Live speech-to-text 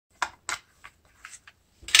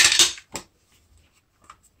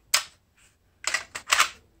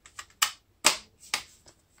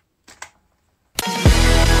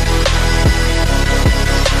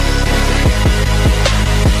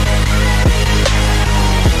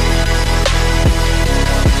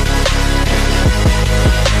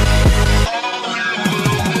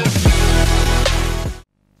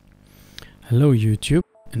Hello YouTube,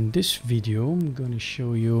 in this video I'm going to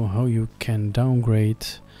show you how you can downgrade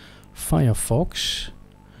Firefox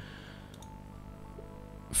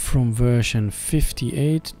from version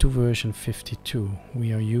 58 to version 52.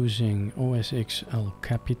 We are using OSX El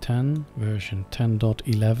Capitan version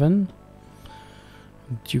 10.11.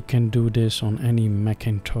 You can do this on any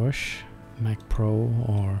Macintosh, Mac Pro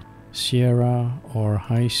or Sierra or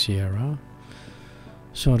High Sierra.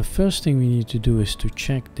 So the first thing we need to do is to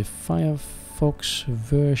check the Firefox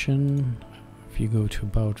version. If you go to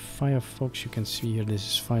About Firefox, you can see here this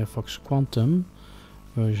is Firefox Quantum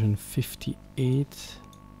version 58.02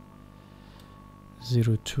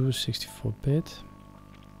 64-bit.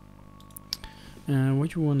 And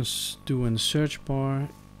what you want to do in the search bar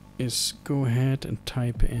is go ahead and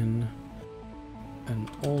type in an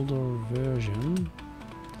older version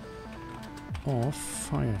of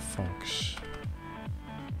Firefox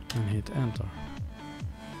and hit enter.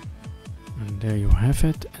 And there you have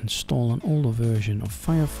it. Install an older version of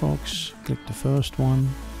Firefox. Click the first one.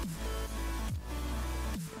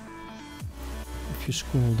 If you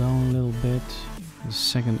scroll down a little bit, the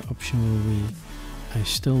second option will be I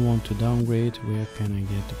still want to downgrade, where can I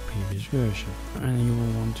get the previous version? And you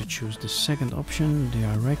will want to choose the second option, the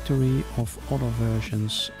directory of other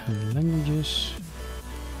versions and languages.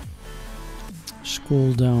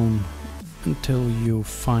 Scroll down until you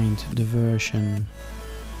find the version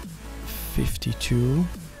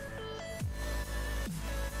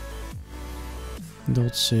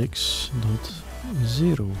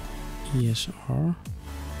 52.6.0 ESR.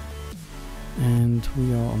 And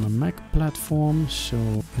we are on a Mac platform,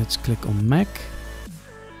 so let's click on Mac.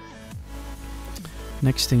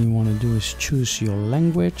 Next thing you want to do is choose your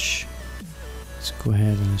language. Let's go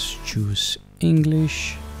ahead and let's choose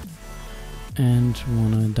English, and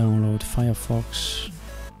want to download Firefox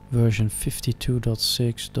version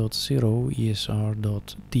 52.6.0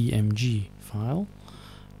 esr.dmg file.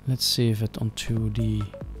 Let's save it onto the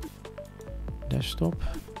desktop.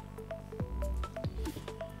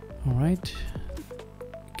 Alright, you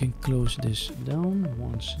can close this down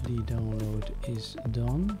once the download is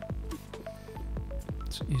done.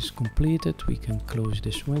 It is completed, we can close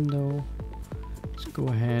this window. Let's go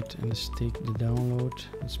ahead and let's take the download.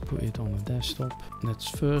 Let's put it on the desktop. Let's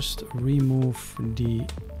first remove the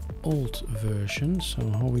old version. So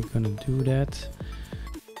how are we gonna do that?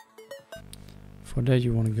 For that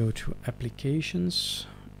you want to go to Applications,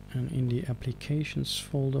 and in the Applications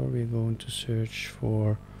folder we're going to search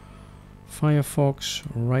for Firefox,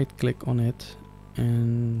 right click on it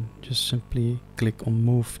and just simply click on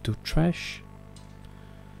Move to Trash.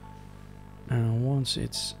 And once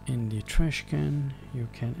it's in the trash can, you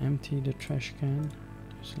can empty the trash can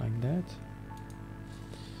just like that.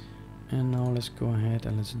 And now let's go ahead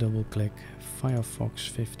and let's double click Firefox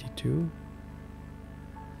 52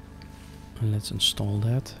 and let's install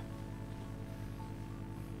that.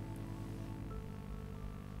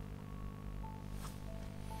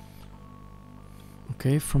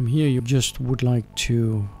 Okay, from here you just would like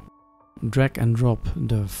to drag and drop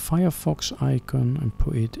the Firefox icon and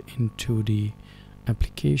put it into the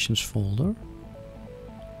Applications folder.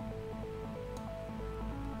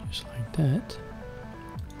 Just like that.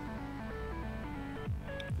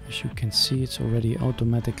 As you can see, it's already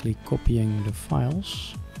automatically copying the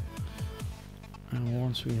files. And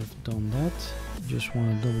once we have done that, you just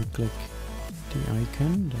want to double click the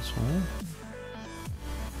icon, that's all.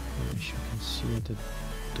 As you can see at the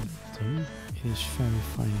bottom, it is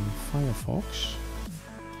verifying Firefox.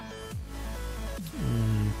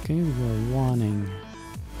 Okay, we are warning.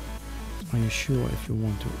 Are you sure if you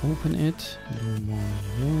want to open it? Do one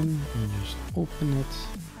again and just open it.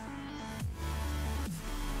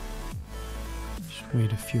 Just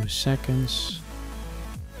wait a few seconds.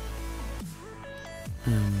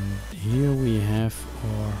 And here we have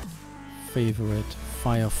our favorite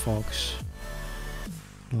Firefox,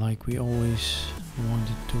 like we always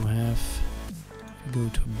wanted to have. Go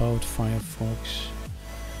to About Firefox.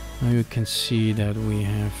 Now you can see that we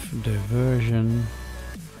have the version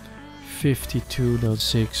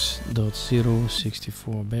 52.6.0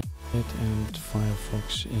 64-bit and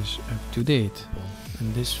Firefox is up to date.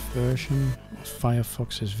 And this version of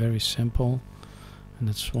Firefox is very simple, and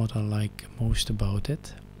that's what I like most about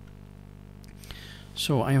it.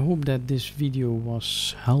 So I hope that this video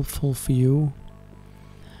was helpful for you.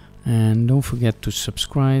 And don't forget to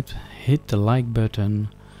subscribe, hit the like button,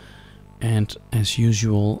 and as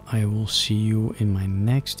usual I will see you in my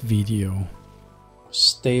next video.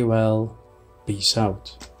 Stay well, peace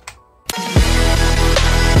out.